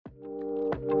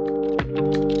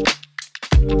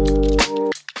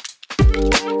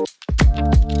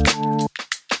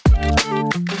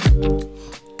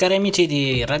Cari amici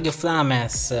di Radio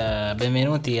Flames,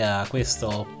 benvenuti a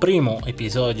questo primo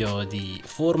episodio di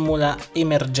Formula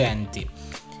Emergenti.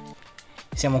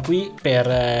 Siamo qui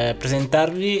per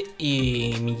presentarvi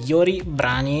i migliori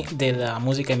brani della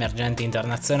musica emergente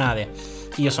internazionale.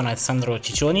 Io sono Alessandro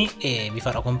Ciccioni e vi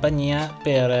farò compagnia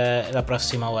per la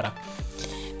prossima ora.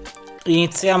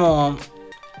 Iniziamo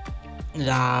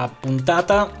la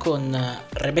puntata con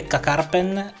Rebecca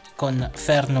Karpen con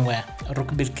Fernweh,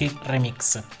 Rückblick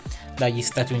Remix dagli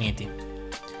Stati Uniti.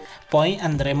 Poi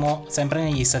andremo sempre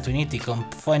negli Stati Uniti con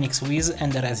Phoenix Wiz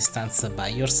and the Resistance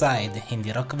by Your Side,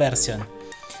 indie rock version.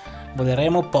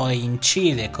 Voleremo poi in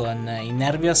Cile con i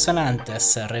Nervios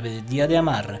Sonantes, Rebeldia di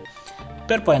Amar,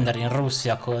 per poi andare in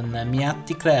Russia con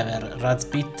Mятый, Клевер,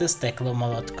 Разбить, stекло,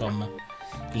 молотком.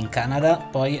 In Canada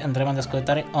poi andremo ad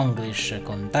ascoltare Onglish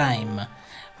con Thyme,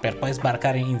 per poi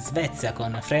sbarcare in Svezia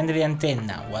con Fernweh,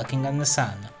 Walking on the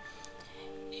Sun,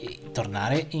 e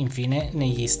tornare infine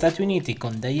negli Stati Uniti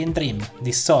con Day and Dream,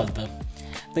 Dissolve.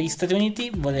 Dagli Stati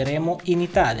Uniti voleremo in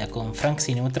Italia con Frank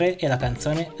Sinutre e la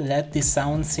canzone Let the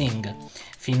Sound Sing,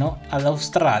 fino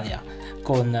all'Australia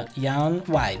con Yawn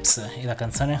Vibes e la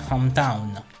canzone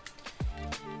Hometown.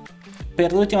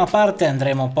 Per l'ultima parte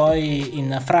andremo poi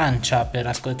in Francia per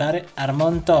ascoltare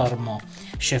Armand Tormo,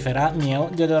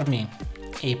 mieux, dormir.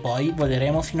 E poi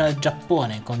voleremo fino al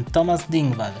Giappone con Thomas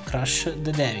Dingwall, Crush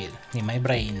the Devil di My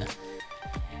Brain.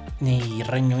 Nel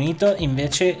Regno Unito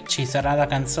invece ci sarà la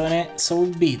canzone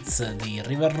Soul Beats di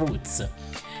River Roots,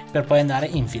 per poi andare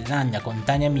in Finlandia con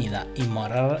Tania Mila,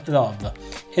 Immoral Love,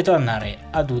 e tornare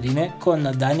ad Udine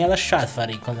con Dania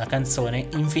Lascialfari con la canzone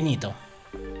Infinito.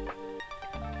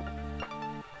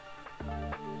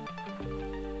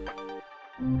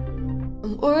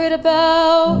 I'm worried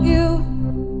about you.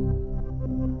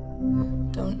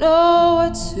 Don't know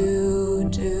what to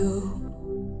do.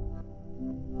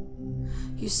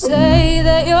 You say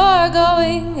that you're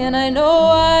going, and I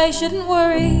know I shouldn't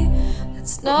worry.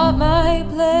 That's not my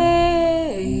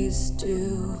place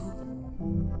to.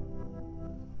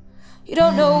 You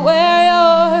don't know where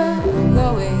you're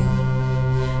going.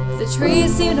 The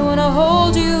trees seem to want to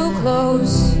hold you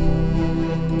close.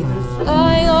 You've been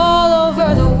flying all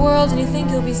over the world, and you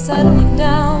think you'll be settling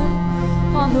down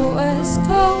on the West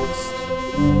Coast.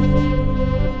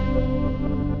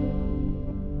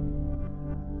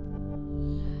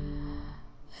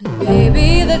 And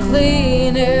maybe the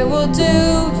clean air will do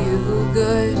you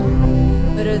good,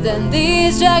 better than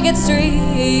these jagged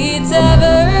streets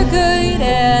ever could.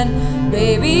 And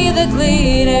maybe the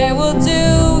clean air will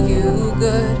do you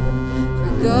good,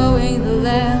 forgoing the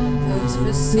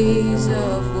lampposts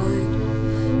of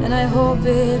wood. And I hope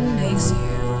it makes you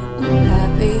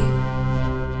happy.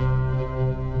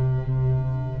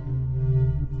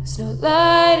 There's no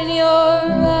light in your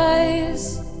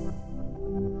eyes.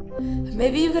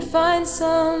 Maybe you could find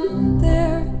some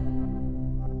there.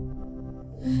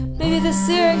 Maybe the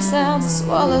searing sounds of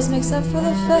swallows makes up for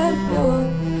the fact you're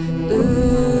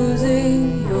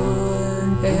losing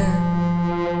your hair.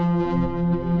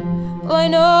 All I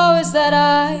know is that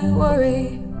I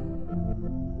worry,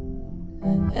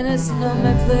 and it's not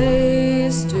my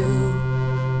place to.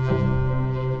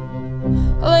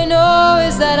 All I know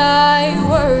is that I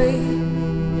worry,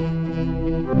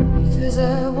 because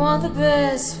I want the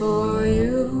best for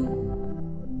you.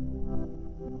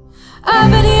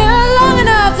 I've been here long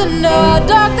enough to know how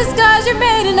dark the skies are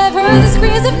made, and I've heard the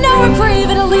screams of no reprieve,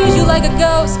 and it leaves you like a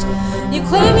ghost. You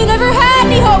claim you never had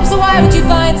any hope, so why would you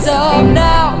find some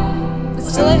now? But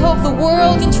still I hope the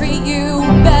world can treat you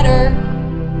better,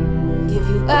 give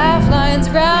you laugh lines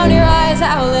around your eyes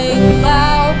howling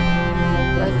loud,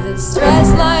 rather than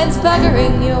stress lines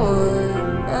buggering your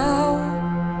brow.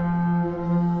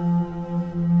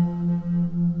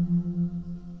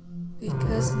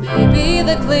 Because maybe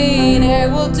the clean air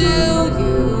will do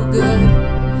you good.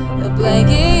 It'll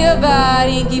blanket your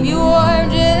body and keep you warm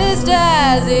just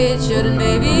as it should. And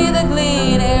maybe the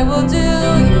clean air will do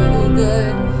you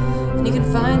good, and you can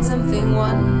find something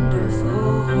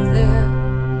wonderful there,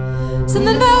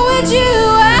 something about which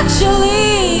you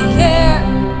actually care.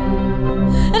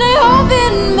 And I hope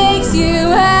it makes you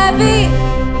happy,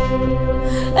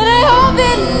 and I hope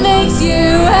it makes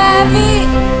you happy,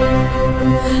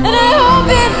 and I hope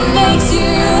it makes you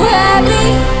happy,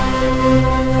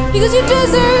 because you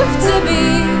deserve to be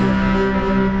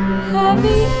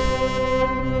happy.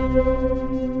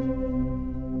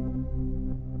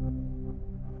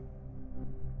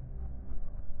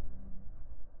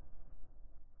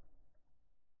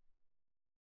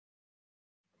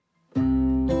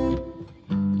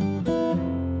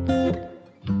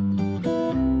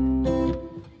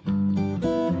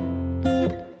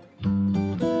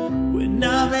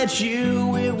 met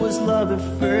you, it was love at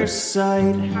first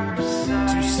sight.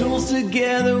 Two souls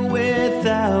together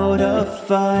without a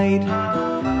fight.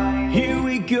 Here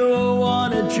we go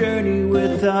on a journey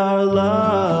with our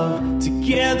love.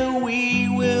 Together we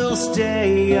will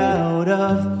stay out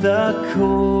of the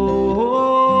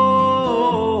cold.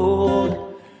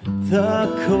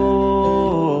 The cold.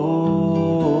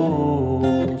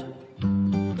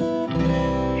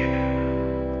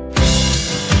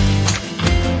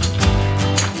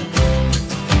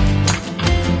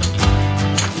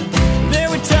 There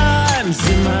were times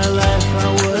in my life I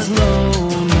was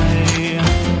lonely,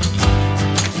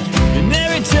 and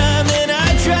every time that I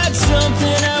tried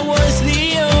something I was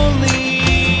the only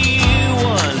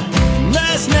one.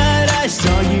 Last night I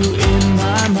saw you in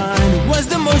my mind. It was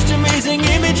the most amazing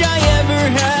image I ever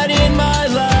had in my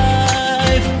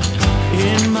life.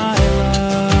 In my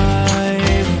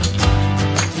life.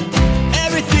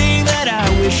 Everything that I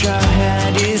wish I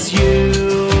had is you.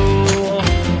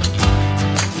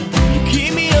 You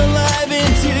keep me alive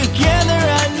and together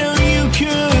I know you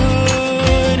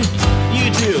could. You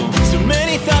do. So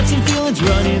many thoughts and feelings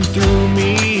running through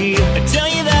me. I tell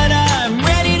you that I'm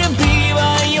ready to be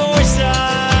by your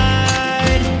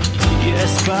side.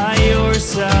 Yes, by your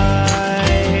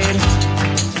side.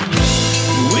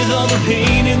 With all the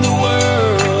pain in the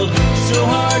world, so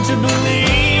hard to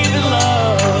believe in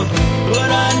love. But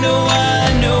I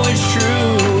know it's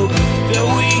true, that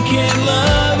we can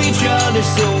love each other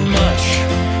so much.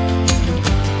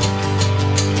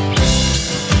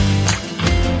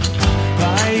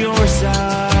 By your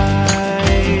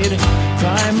side,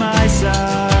 by my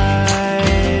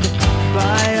side,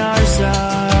 by our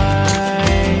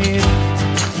side.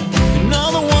 And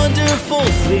all the wonderful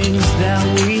things that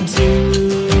we do.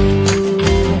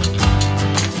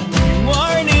 You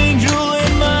are an angel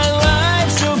in my life,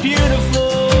 so beautiful.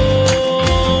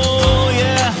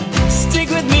 Yeah, stick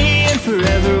with me and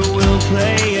forever we'll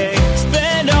play.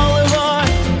 Spend all of our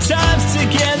times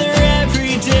together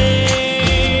every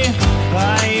day.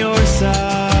 By your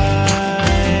side.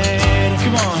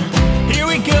 Come on, here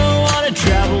we go on a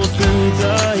travel through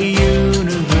the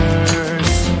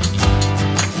universe.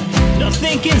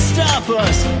 Nothing can stop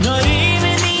us, not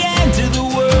even the end of the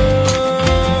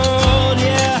world.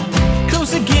 Yeah,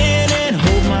 close again and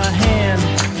hold my hand.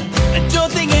 I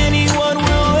don't think anyone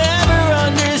will ever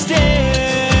understand.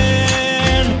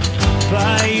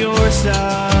 By your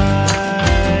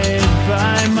side,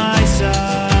 by my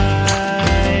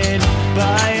side,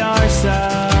 by our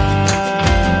side.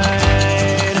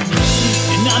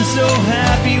 And I'm so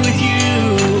happy with you.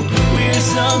 We're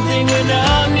something when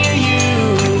I'm near you.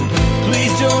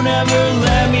 Please don't ever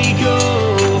let me go.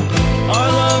 Our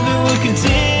love, it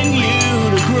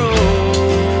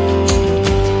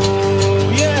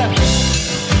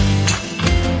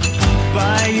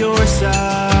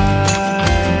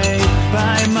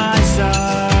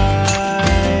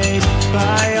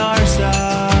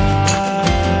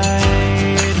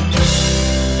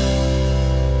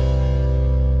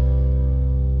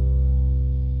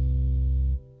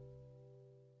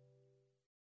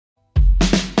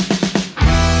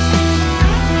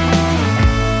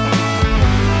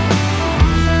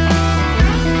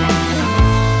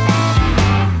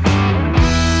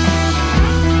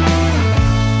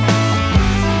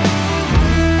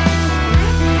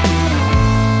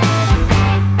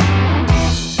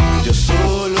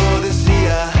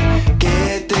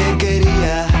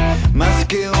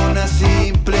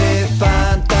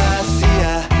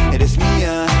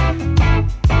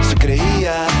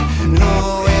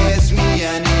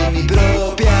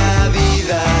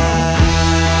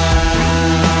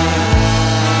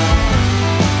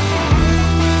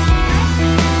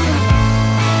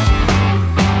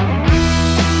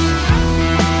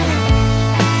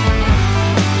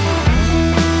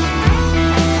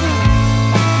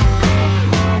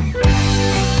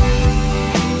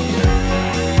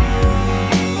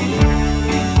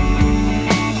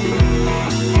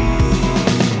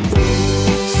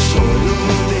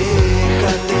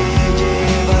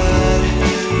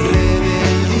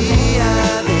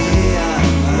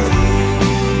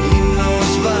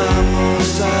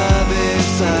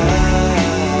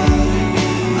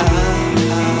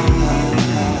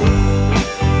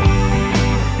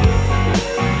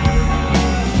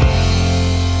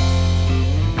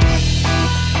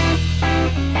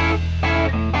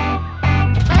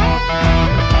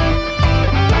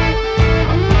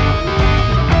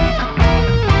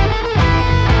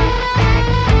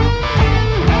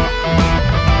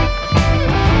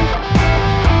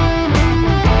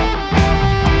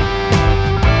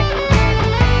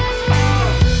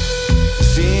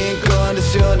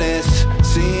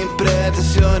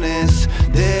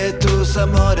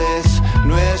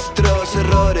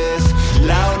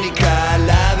la única,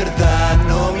 la verdad.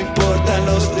 No me importan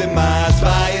los demás,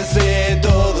 váyanse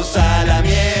todos a la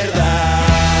mierda.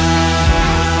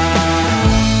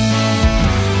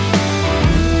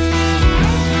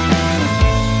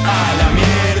 A la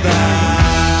mierda.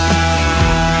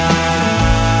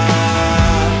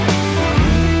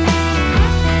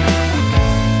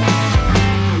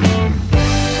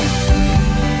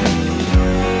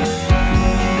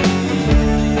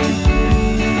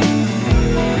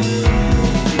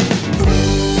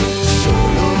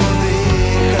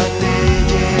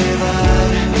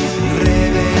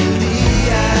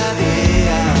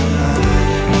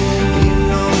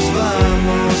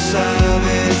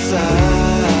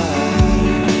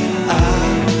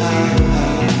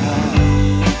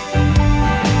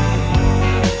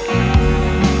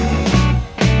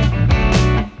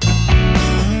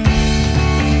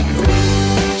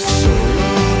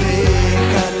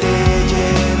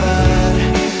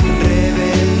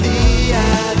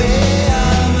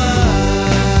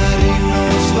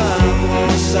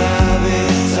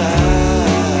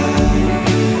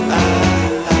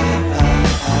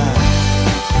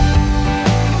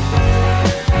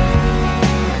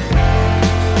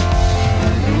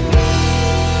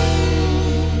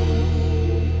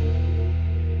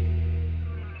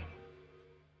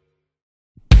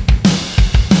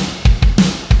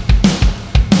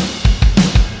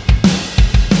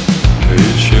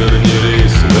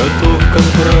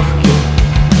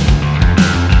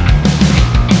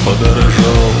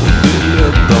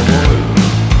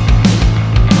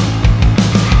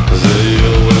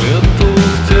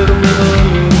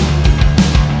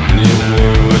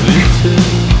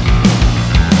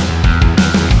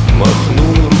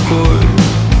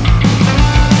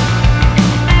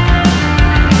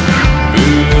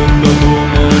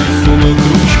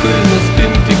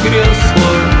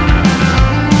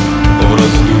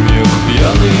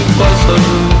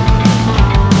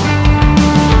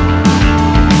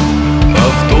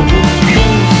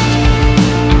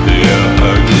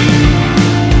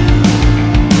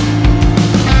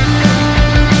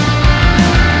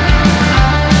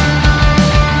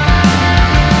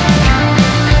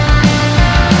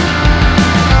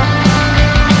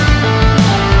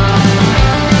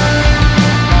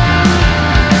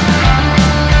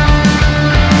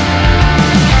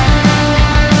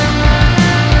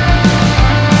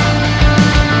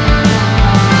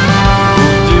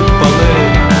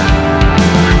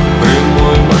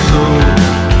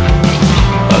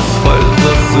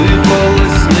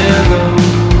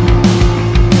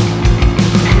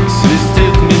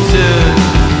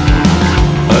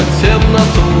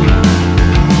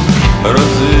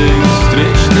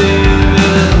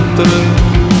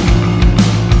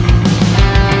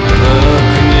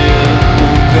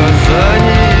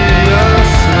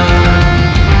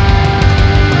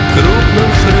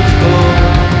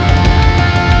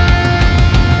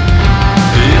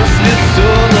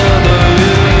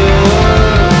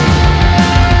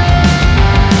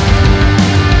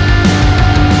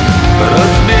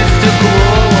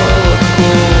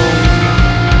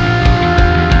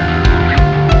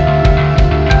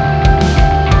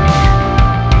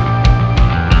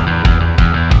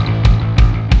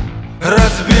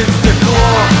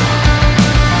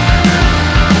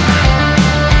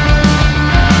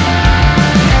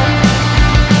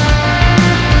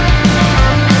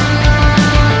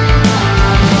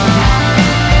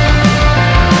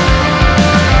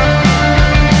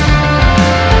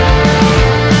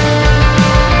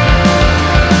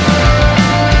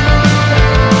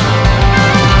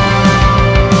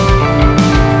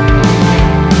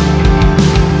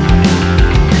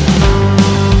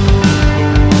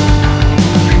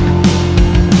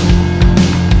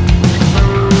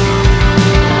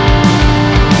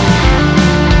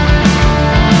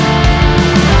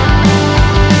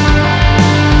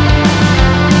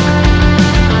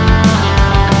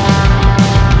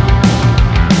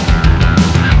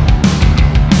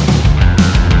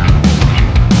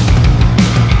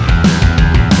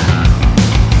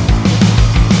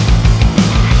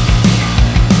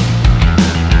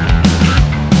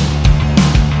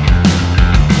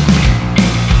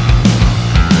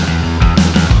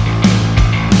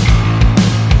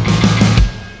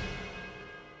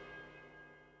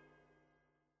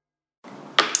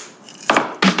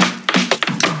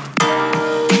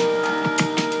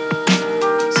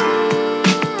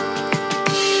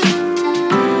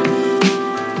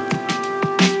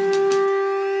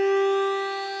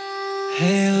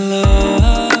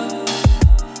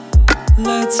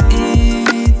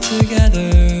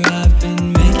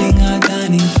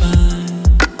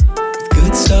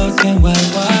 talking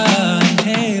white wine.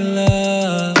 Hey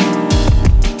love,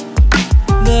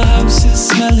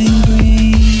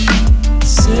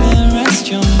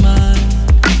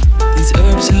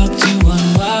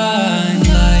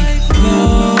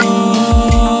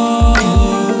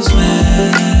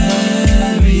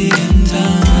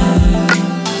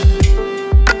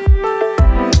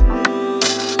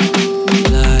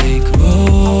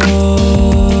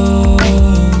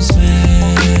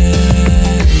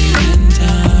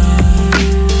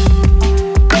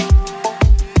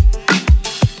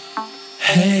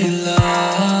 Hey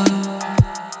love,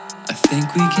 I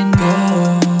think we can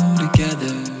go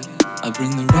together. I'll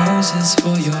bring the roses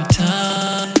for your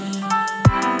time.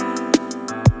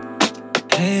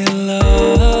 Hey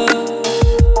love,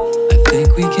 I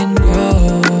think we can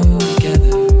grow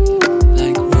together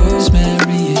like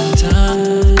rosemary and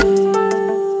thyme.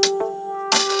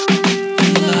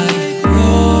 Like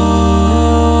rosemary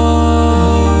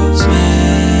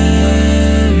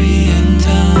and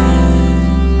thyme.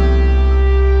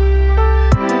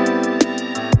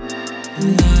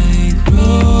 Like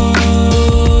rosemary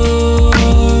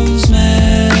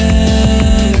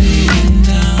and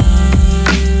thyme.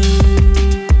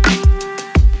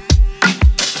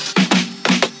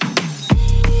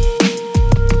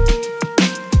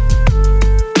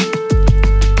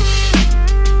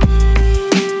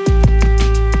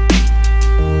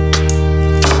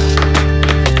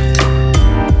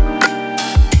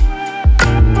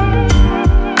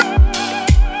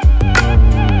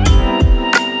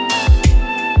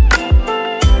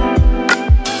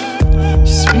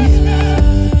 Just relax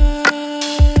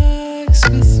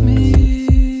with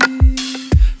me.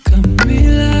 Come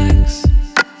relax.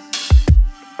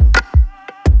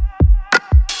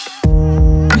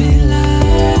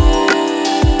 Relax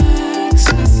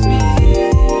with me.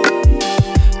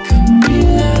 Come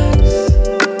relax.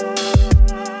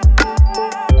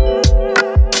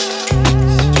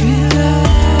 Just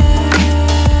relax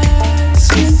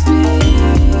with me.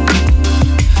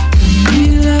 Come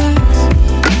relax.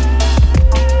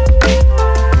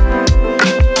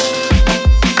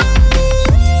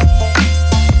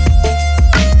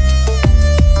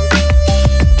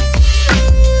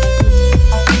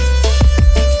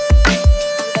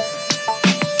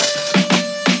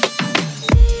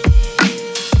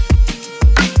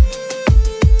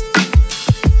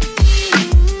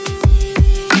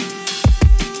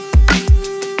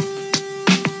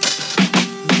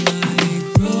 Like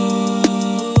rosemary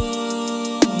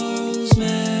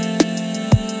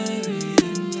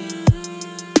and thyme.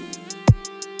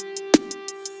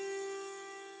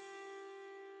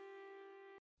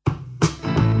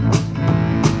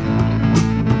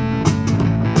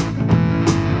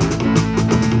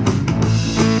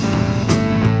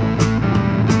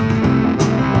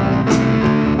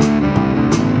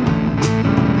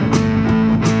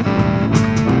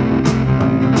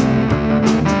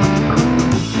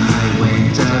 I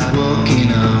went out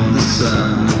walking on the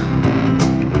sun.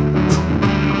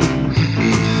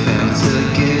 It felt so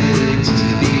good to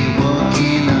be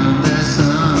walking on the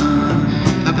sun.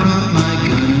 I brought my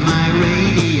gun and my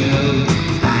radio.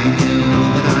 I knew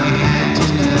all that I had to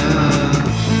know.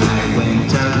 I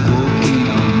went out walking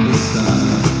on the sun.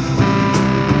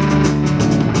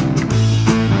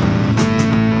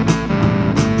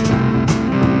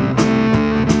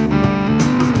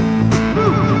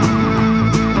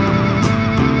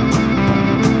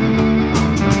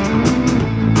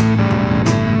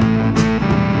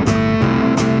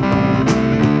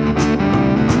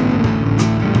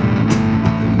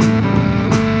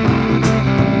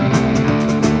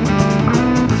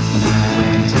 And I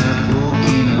went out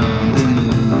walking on the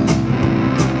moon.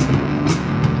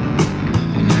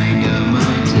 And I know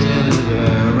my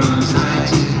deliverance had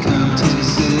to come too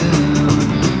soon.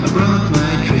 I brought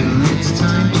my drill, it's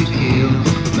time to kill,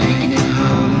 making a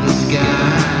hole in the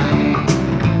sky.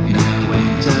 And I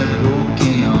went out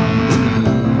walking on the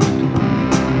moon.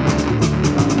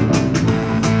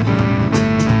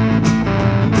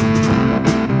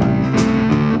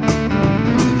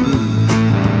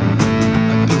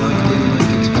 I plugged in my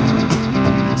guitar.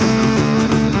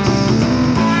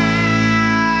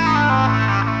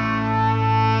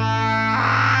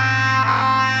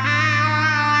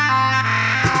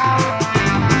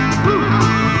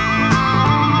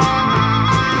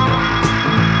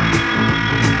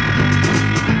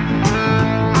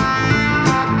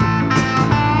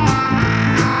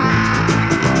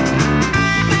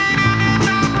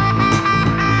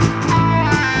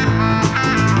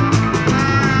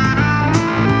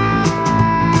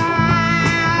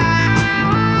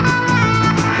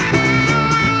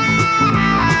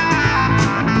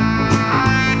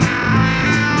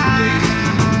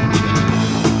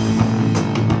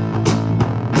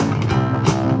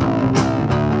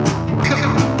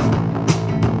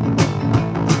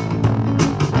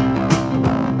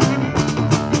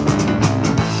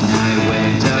 I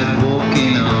went out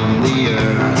walking on the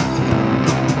earth.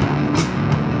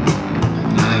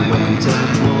 I went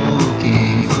out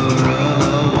walking for all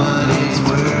of what it's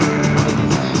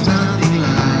worth. Nothing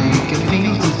like I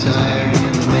feel too tired in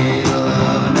the middle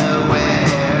of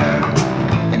nowhere.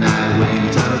 And I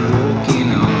went out walking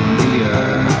on the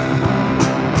earth.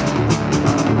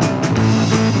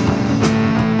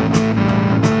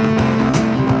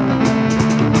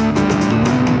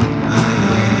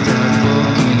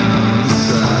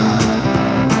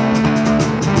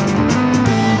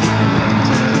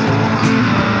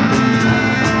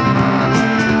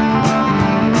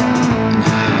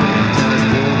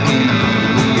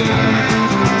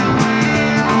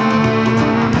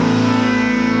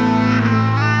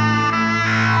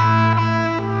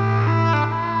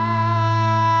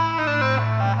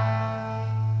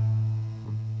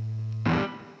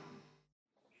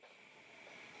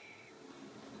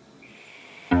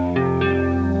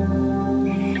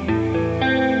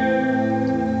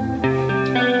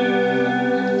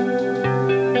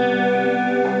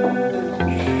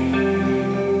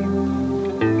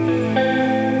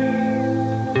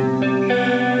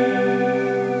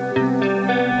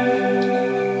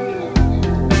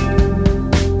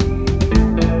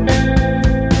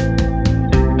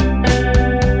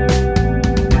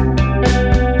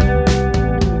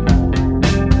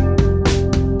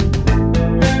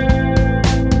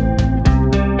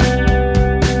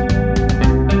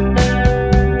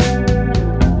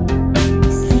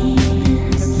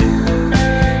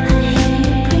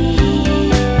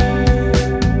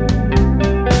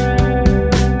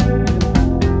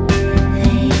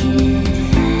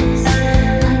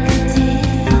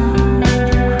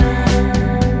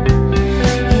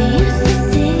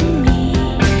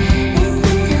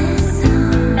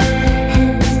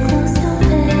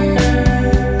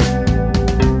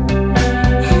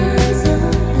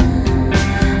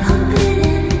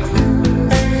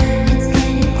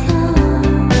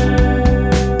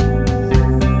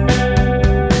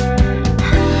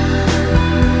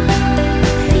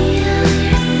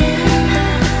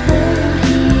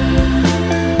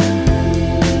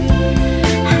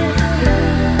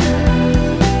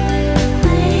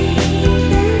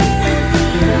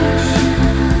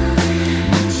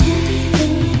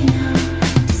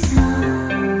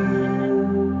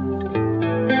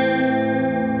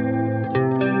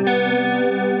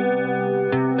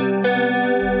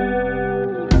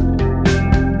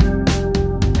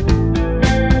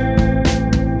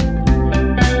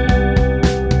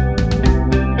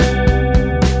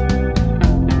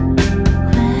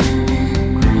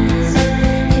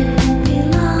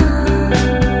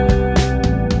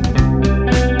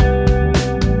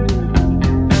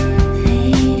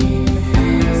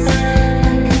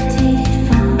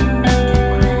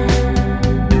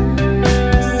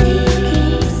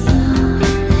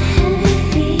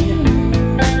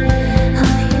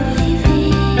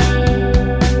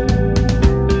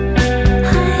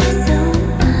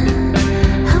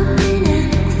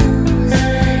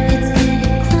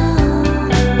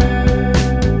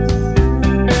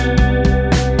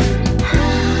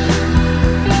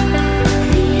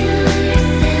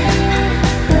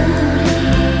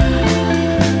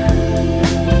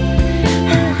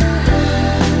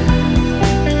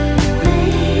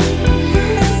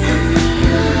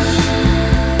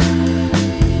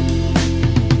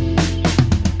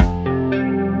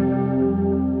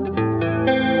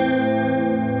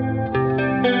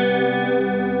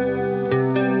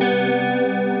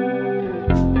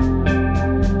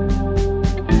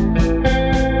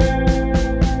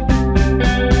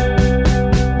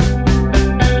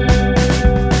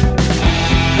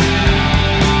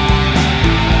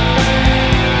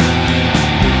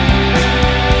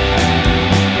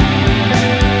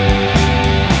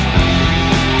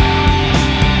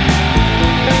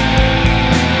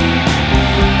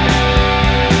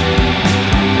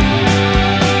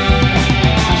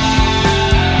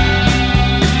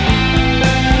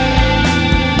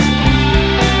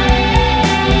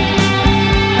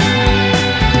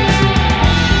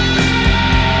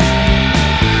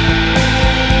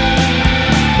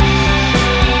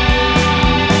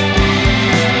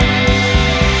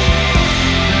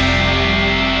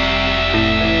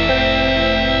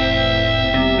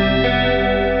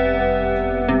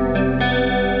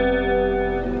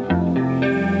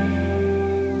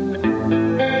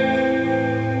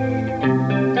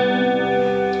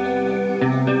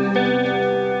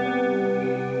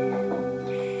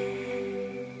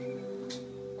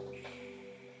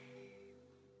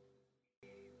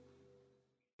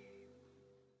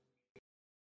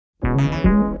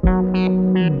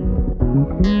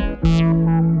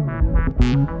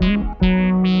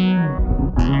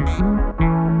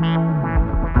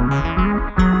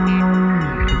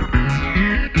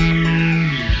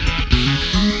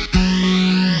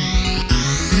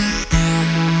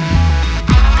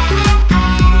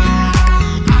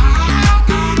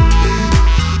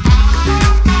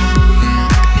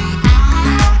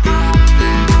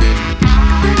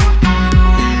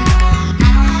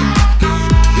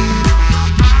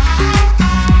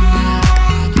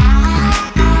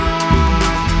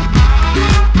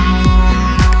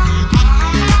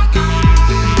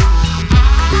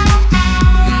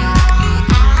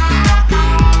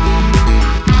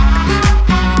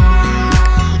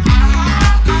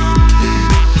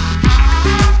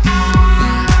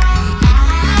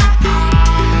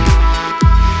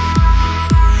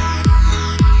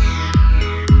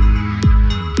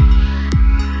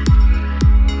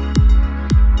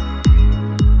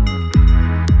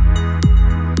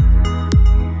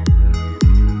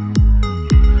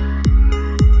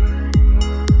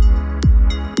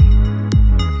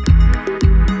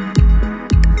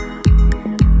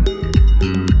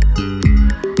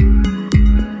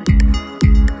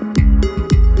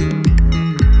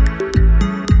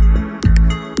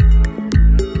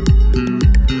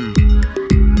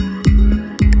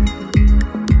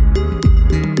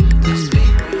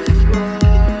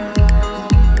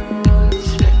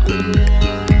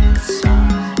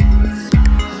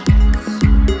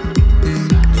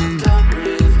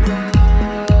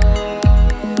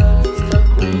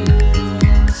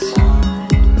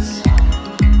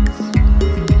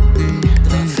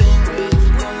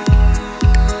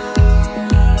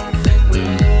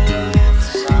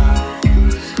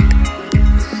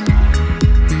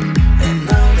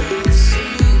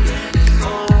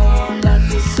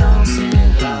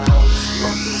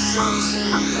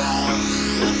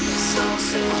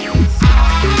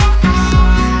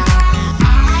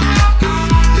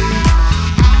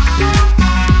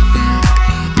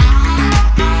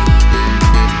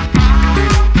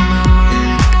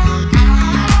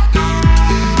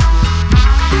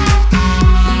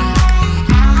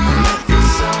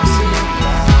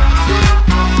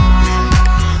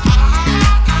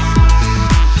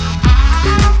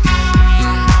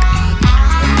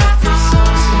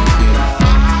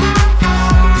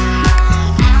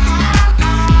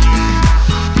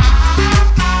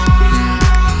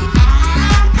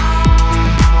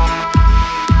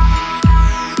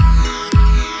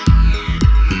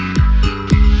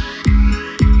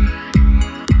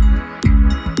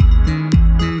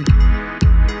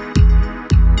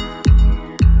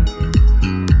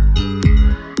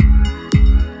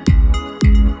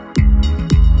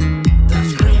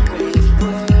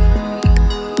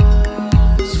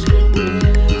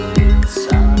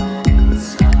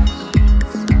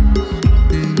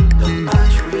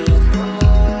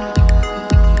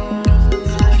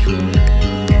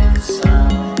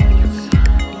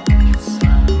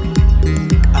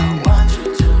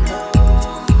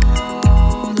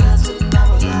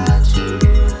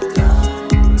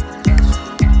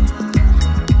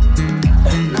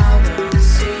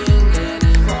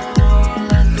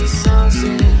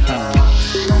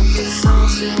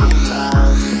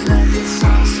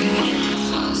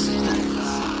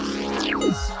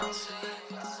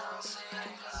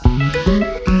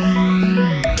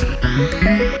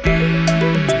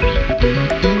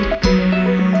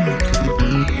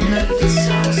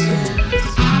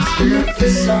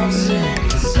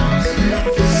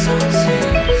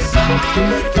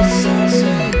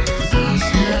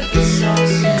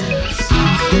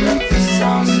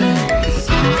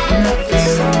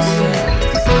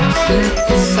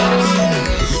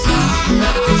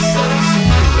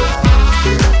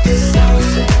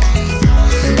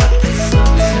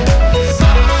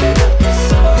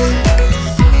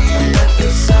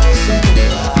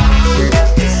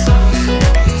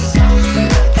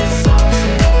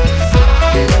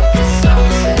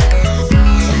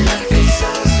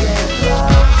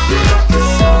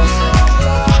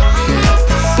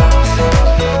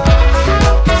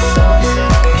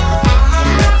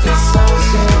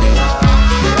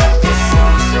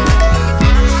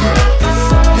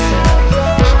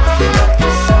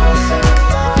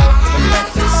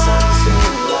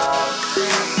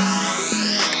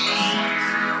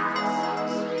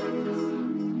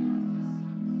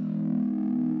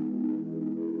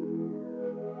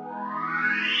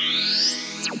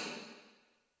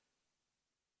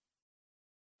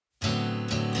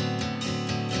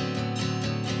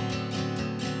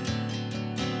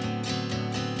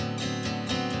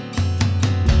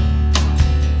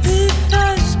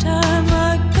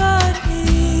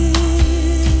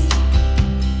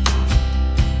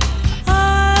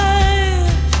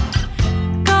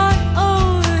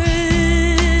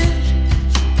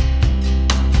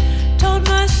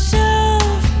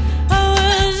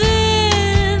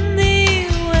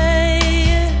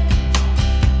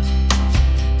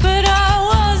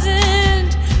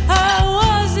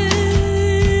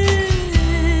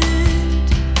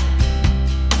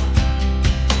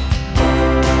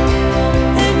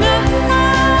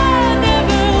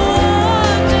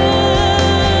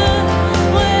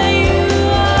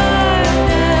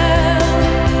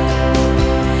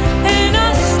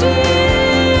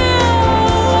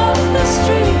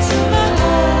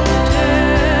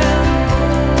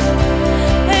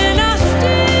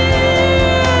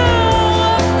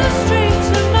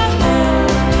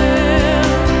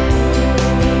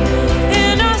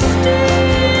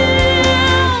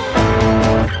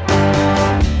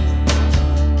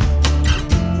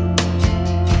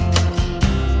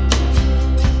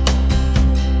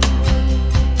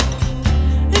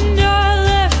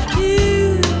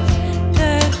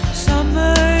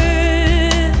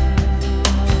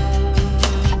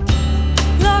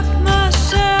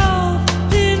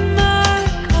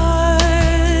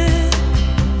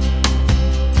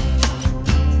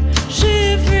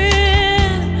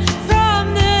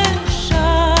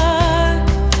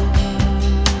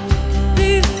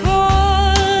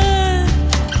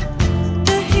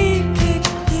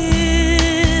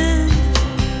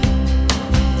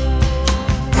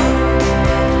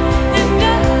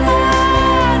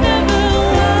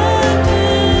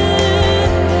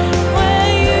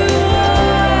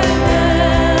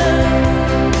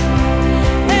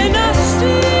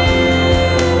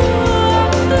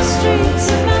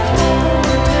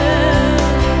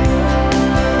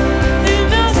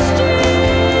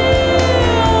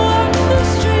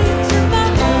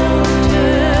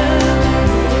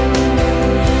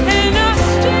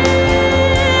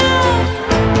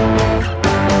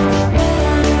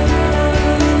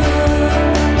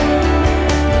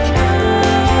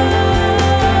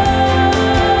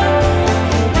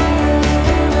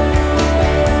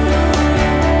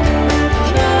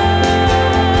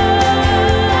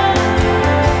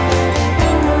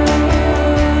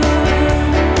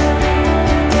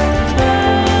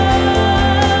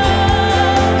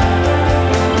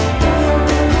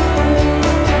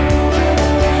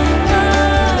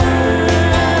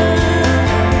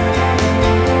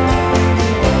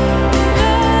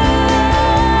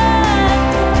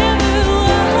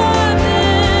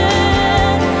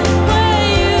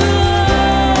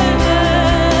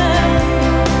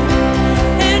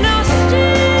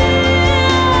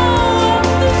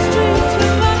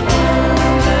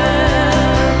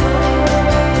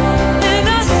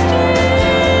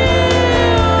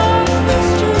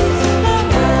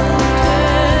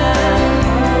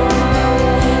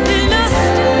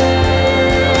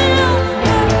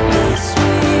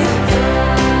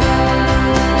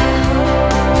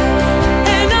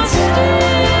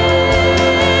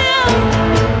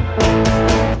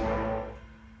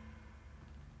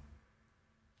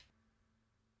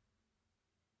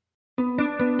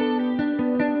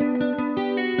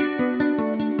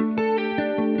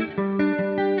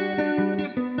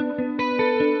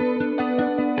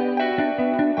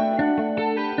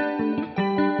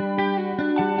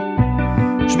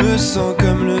 me sens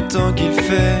comme le temps qu'il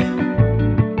fait.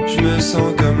 Je me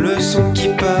sens comme le son qui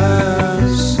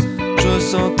passe. Je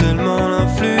ressens tellement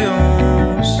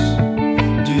l'influence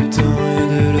du temps et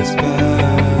de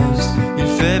l'espace. Il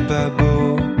fait pas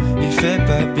beau, il fait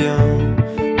pas bien.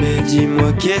 Mais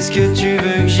dis-moi qu'est-ce que tu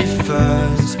veux que j'y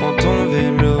fasse. Prends ton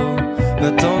vélo,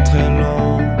 va-t'en très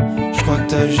lent. Je crois que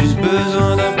t'as juste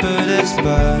besoin d'un peu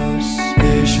d'espace.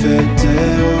 Et je fais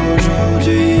taire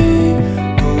aujourd'hui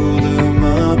pour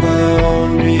demain par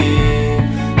ennui.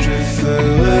 Je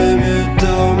ferais mieux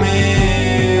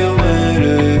dormir, mais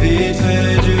le vide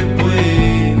fait du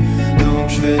bruit. Donc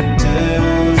je vais taire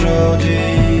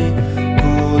aujourd'hui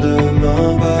pour demain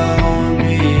par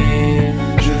ennui.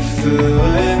 Je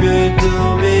ferais mieux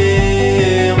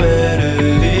dormir, mais le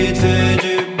vide fait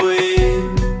du bruit.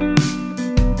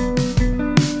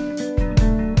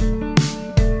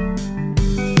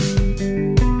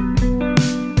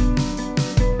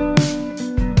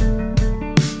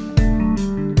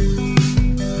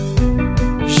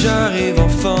 J'arrive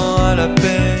enfin à la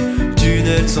paix.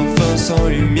 Tunnel sans fin, sans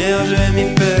lumière, je m'y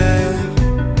perds.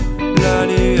 La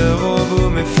lueur au bout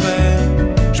m'effraie.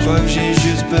 Je crois que j'ai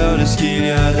juste peur de ce qu'il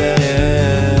y a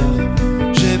derrière.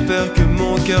 J'ai peur que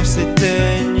mon cœur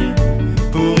s'éteigne.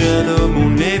 Pour rien au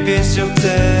monde, les pieds sur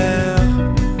terre.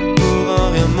 Pour un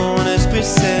rien, mon esprit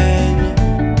saigne.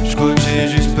 Je crois que j'ai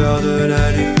juste peur de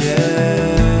la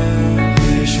lumière.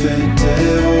 Et je fais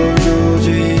taire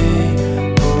aujourd'hui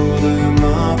pour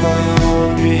demain par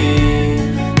ennui.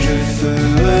 Je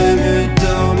ferais mieux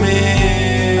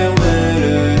dormir, mais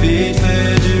le vide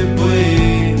fait du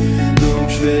bruit. Donc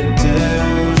je vais taire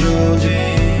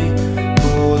aujourd'hui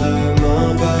pour demain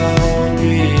par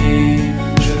ennui.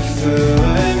 Je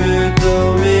ferais mieux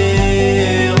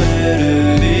dormir, mais le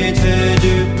vide fait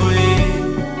du bruit.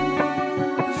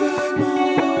 Vaguement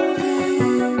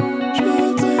envie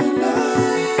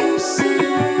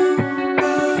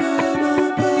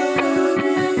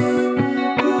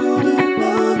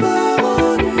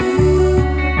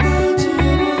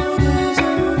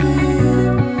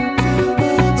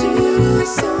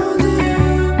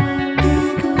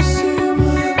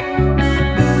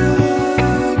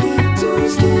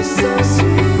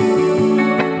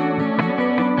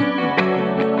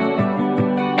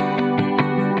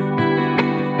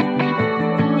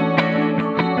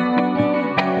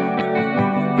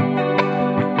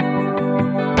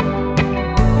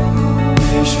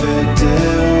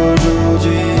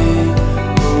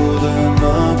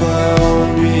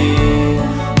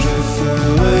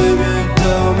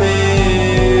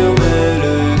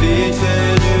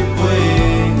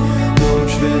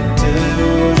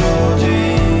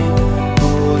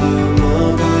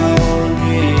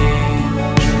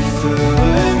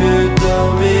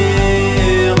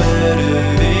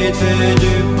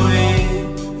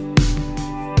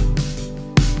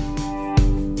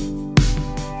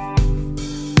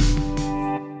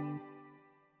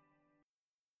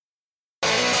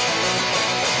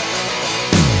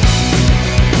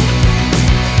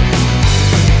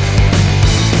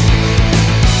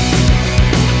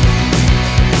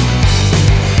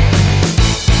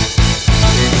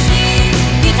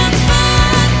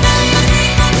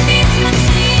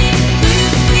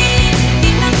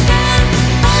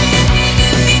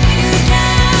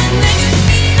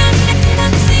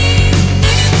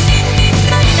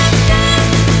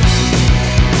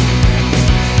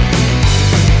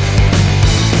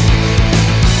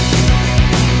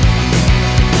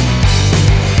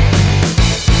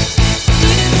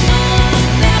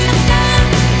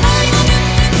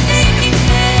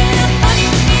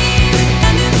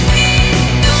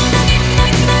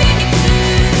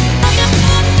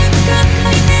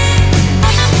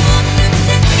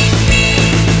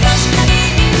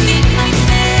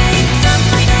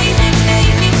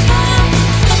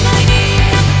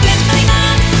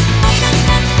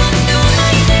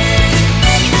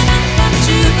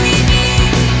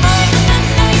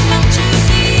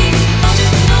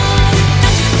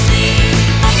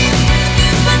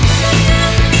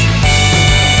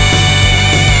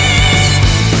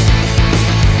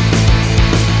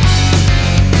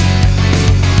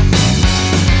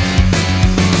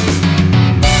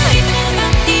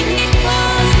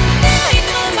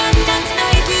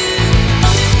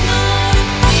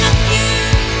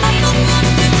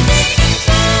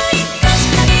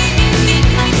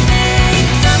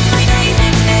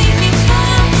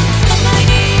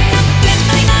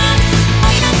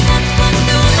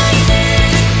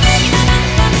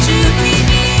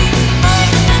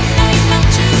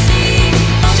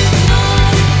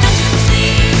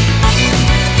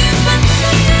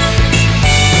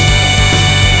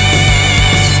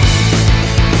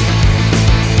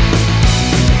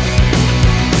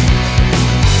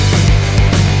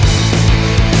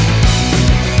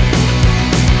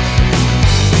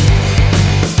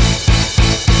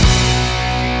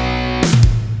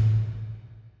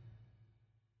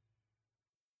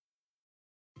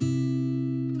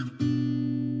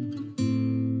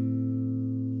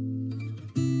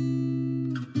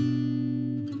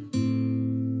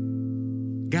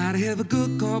Gotta have a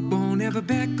good call, won't have a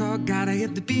bad call. Gotta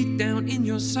have the beat down in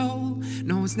your soul.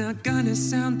 No, it's not gonna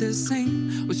sound the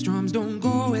same. Where drums don't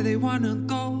go where they wanna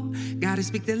go. Gotta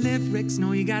speak the lyrics,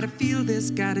 no, you gotta feel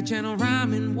this. Gotta channel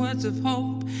rhyme in words of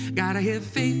hope. Gotta have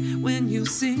faith when you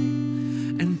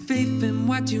sing, and faith in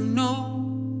what you know.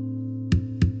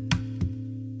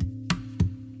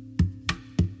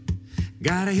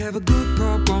 Gotta have a good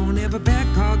call, won't have a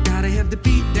bad call. Gotta have the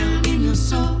beat down in your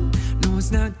soul. No,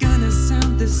 it's not gonna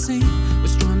sound the same. Where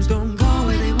storms don't go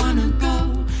where they wanna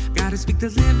go. Gotta speak the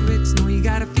lyrics, no, you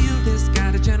gotta feel this.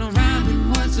 Gotta channel rhyme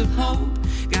in words of hope.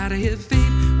 Gotta have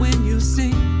faith when you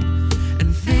sing,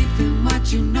 and faith in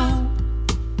what you know.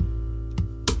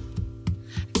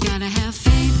 Gotta have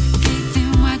faith, faith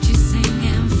in what you sing,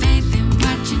 and faith in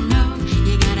what you know.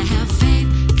 You gotta have faith,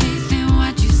 faith in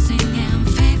what you sing, and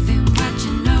faith in what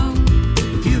you know.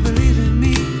 If you believe in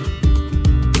me,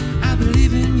 I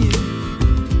believe in you.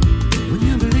 When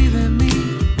you believe in me,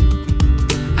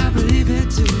 I believe it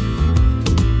too.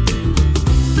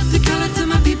 Put the color to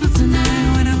my people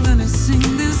tonight when I'm gonna sing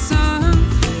this song.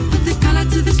 Put the color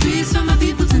to the streets for my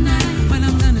people tonight when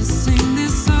I'm gonna sing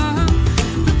this song.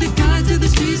 Put the color to the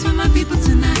streets for my people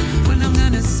tonight when I'm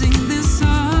gonna sing this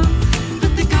song.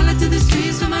 Put the color to the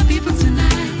streets for my people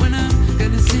tonight when I'm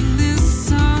gonna sing this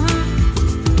song.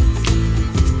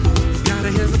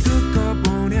 Gotta have a good call,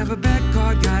 won't have a bad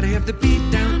call. Gotta have the beat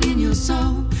down in your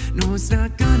soul. No, it's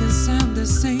not gonna sound the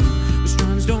same. Where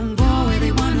storms don't go where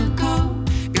they wanna go.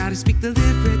 Gotta speak the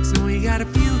lyrics, no, you gotta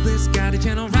feel this. Gotta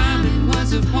channel rhyme in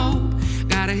words of hope.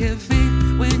 Gotta have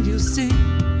faith when you sing,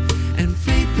 and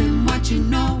faith in what you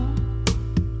know.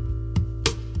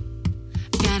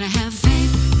 Gotta have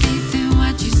faith, faith in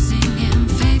what you sing,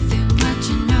 and faith in what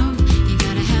you know. You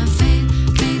gotta have faith,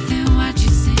 faith in what you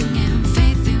sing, and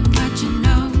faith in what you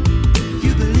know. If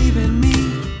you believe in me,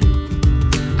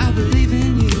 I believe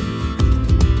in you.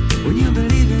 When you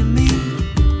believe in me,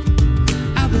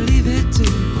 I believe it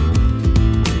too.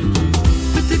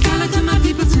 Put the color to my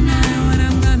people tonight when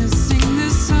I'm gonna sing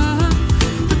this song.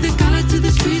 Put the color to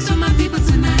the streets for my people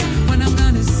tonight when I'm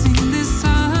gonna sing this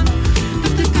song.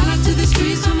 Put the color to the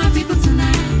streets for my people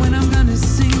tonight when I'm gonna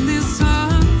sing this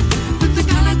song. Put the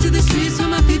color to the streets for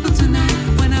my people tonight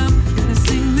when I'm gonna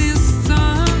sing this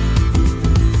song.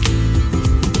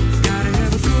 Gotta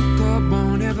have a good call,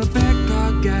 won't have a bad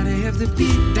call. Gotta have the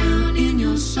beat down in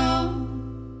your soul.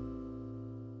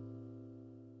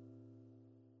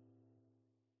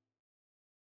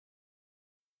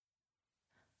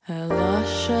 Her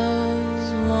luscious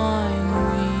wine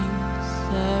wings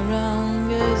around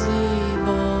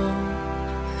gazebo,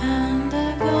 and the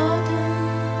garden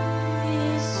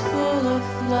is full of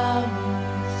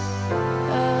flowers,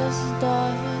 as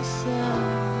Diver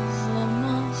says the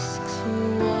masks we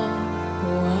wore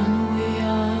when we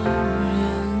are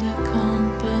in the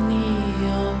company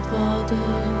of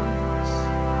others.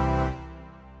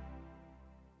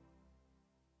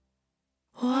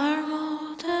 Warm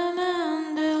autumn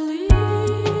and the leaves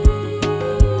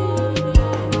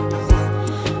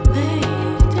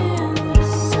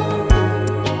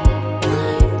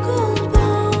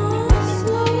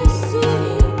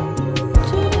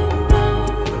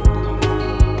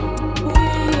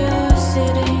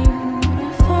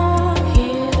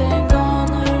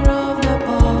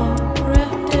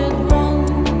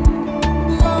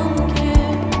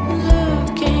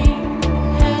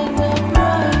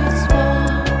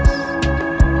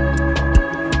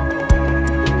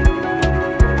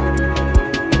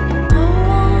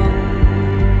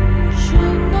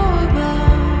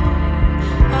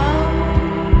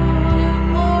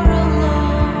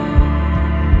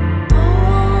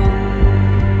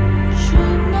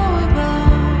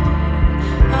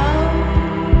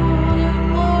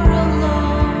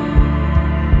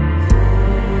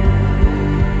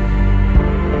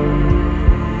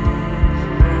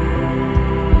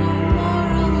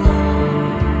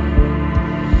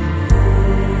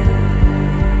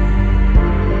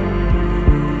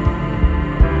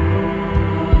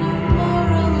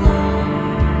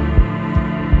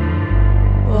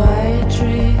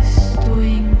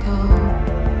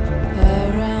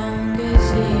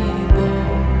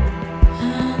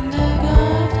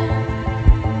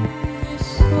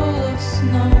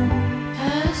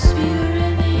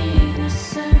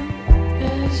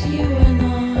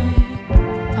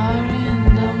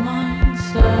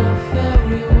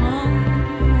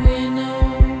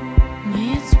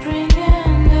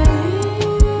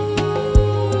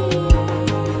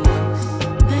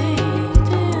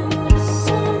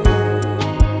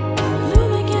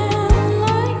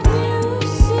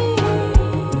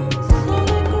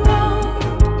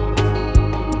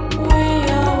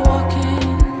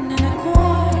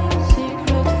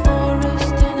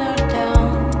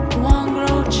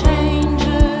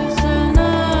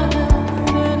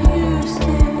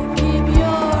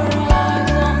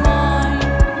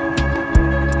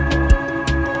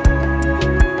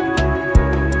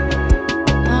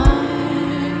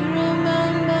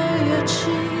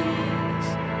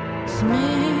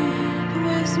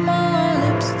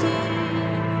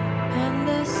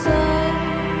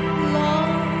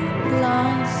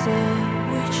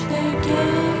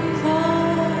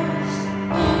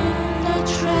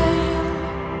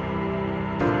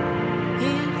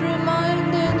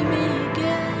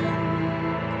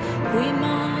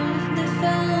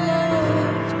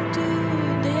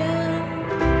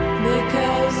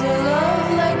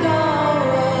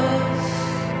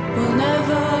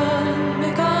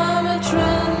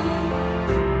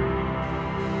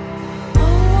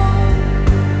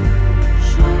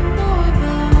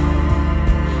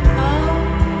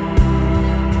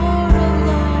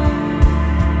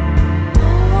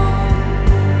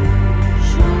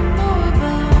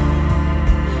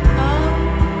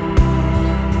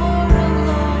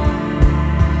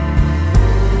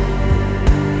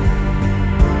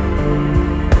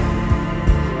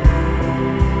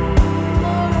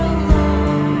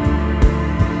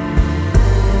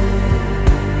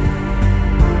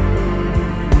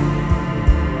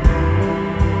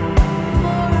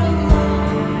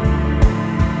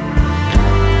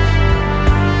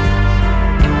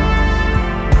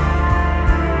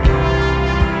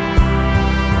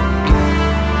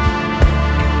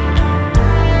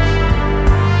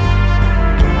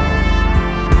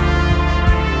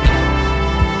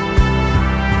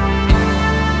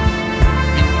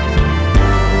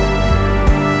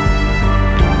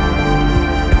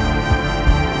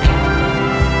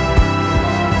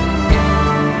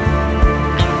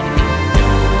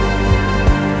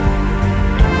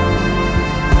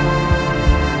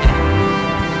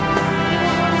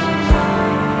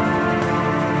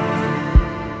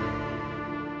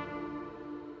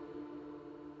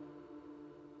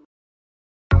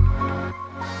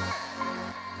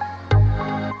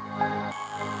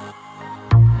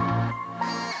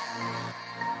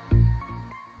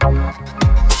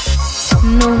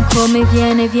come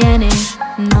viene, viene,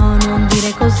 no, non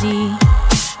dire così.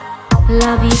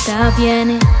 La vita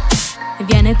viene, e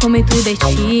viene come tu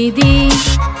decidi.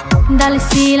 Dalle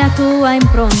sì la tua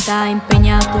impronta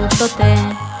impegna tutto te,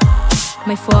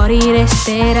 ma fuori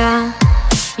resterà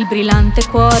il brillante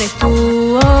cuore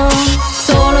tuo.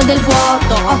 Solo del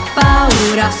vuoto ho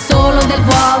paura, solo del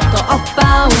vuoto ho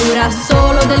paura,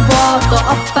 solo del vuoto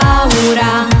ho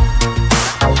paura.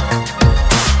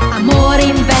 Amore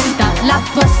inventa la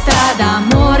tua strada,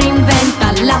 amore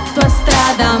inventa la tua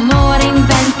strada, amore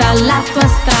inventa la tua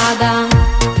strada.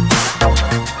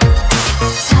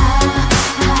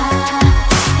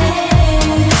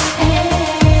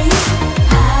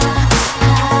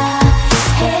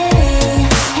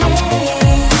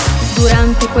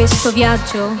 Durante questo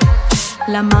viaggio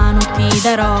la mano ti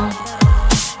darò,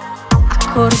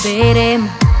 accorderemo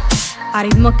a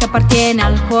ritmo che appartiene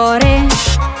al cuore.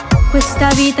 Questa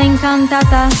vita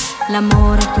incantata,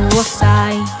 l'amore tuo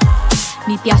sai,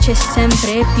 mi piace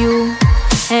sempre più,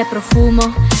 è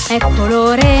profumo, è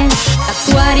colore. La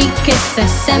tua ricchezza è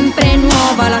sempre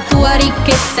nuova, la tua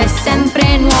ricchezza è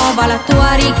sempre nuova, la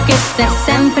tua ricchezza è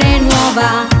sempre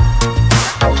nuova.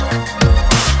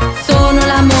 Sono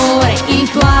l'amore,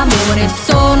 il tuo amore,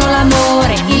 sono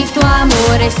l'amore, il tuo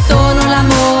amore, sono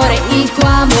l'amore, il tuo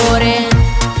amore.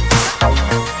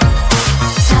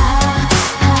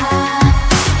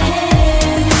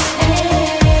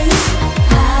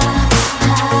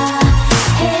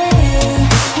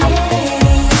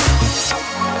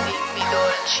 Dimmi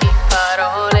dolci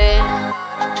parole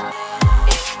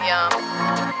e viviamo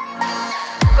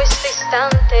questo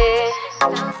istante.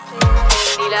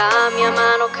 Prendi la mia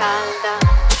mano calda,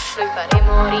 noi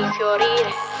faremo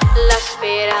rifiorire la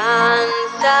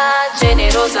speranza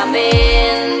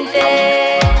generosamente.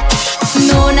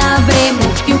 Non avremo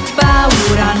più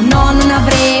paura, no, non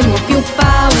avremo più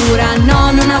paura,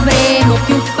 no, non avremo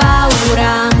più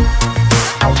paura.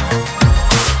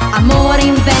 Amore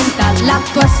inventa la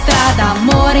tua strada,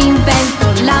 amore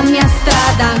invento la mia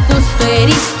strada, gusto e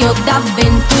rischio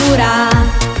d'avventura.